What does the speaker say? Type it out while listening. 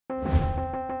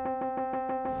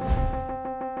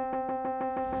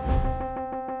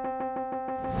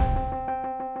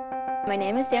My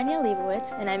name is Danielle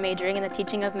Leibowitz, and I'm majoring in the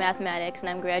teaching of mathematics, and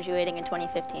I'm graduating in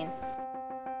 2015.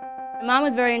 My mom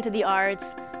was very into the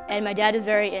arts, and my dad is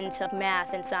very into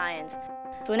math and science.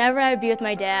 So whenever I would be with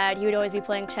my dad, he would always be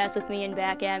playing chess with me and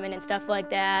backgammon and stuff like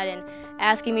that, and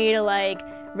asking me to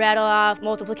rattle off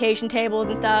multiplication tables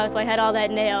and stuff, so I had all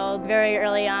that nailed very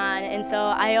early on. And so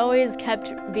I always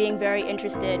kept being very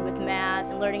interested with math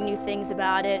and learning new things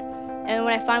about it. And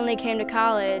when I finally came to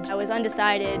college, I was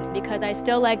undecided because I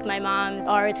still liked my mom's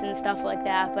arts and stuff like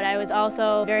that, but I was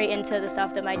also very into the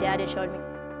stuff that my dad had showed me.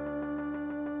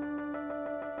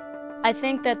 I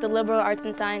think that the Liberal Arts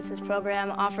and Sciences program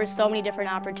offers so many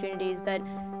different opportunities that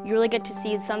you really get to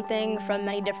see something from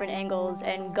many different angles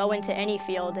and go into any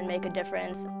field and make a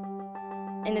difference.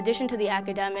 In addition to the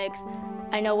academics,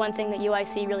 I know one thing that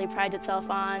UIC really prides itself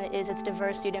on is its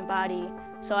diverse student body.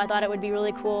 So I thought it would be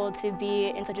really cool to be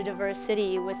in such a diverse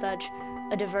city with such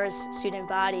a diverse student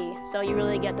body, so you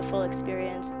really get the full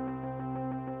experience.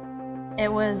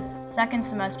 It was second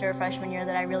semester freshman year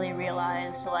that I really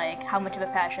realized how much of a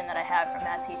passion that I have for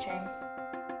math teaching.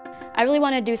 I really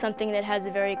want to do something that has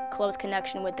a very close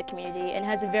connection with the community and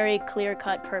has a very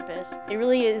clear-cut purpose. It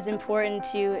really is important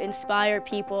to inspire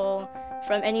people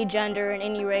from any gender and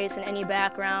any race and any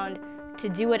background to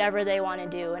do whatever they want to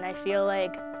do. And I feel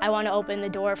like I want to open the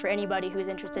door for anybody who's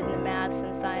interested in the maths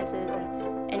and sciences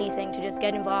and anything to just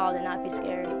get involved and not be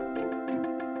scared.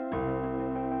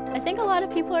 I think a lot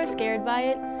of people are scared by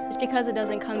it just because it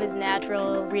doesn't come as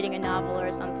natural as reading a novel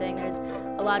or something. There's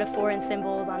a lot of foreign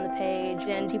symbols on the page,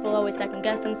 and people always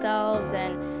second-guess themselves,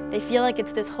 and they feel like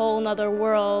it's this whole nother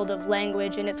world of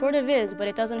language, and it sort of is, but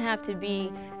it doesn't have to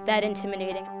be that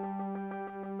intimidating.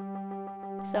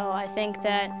 So I think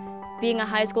that being a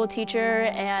high school teacher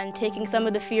and taking some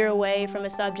of the fear away from a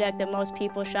subject that most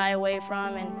people shy away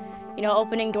from, and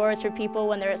opening doors for people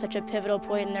when they're at such a pivotal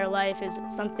point in their life is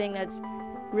something that's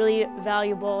really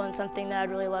valuable and something that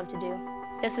I'd really love to do.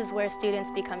 This is where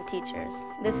students become teachers.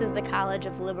 This is the College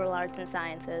of Liberal Arts and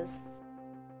Sciences.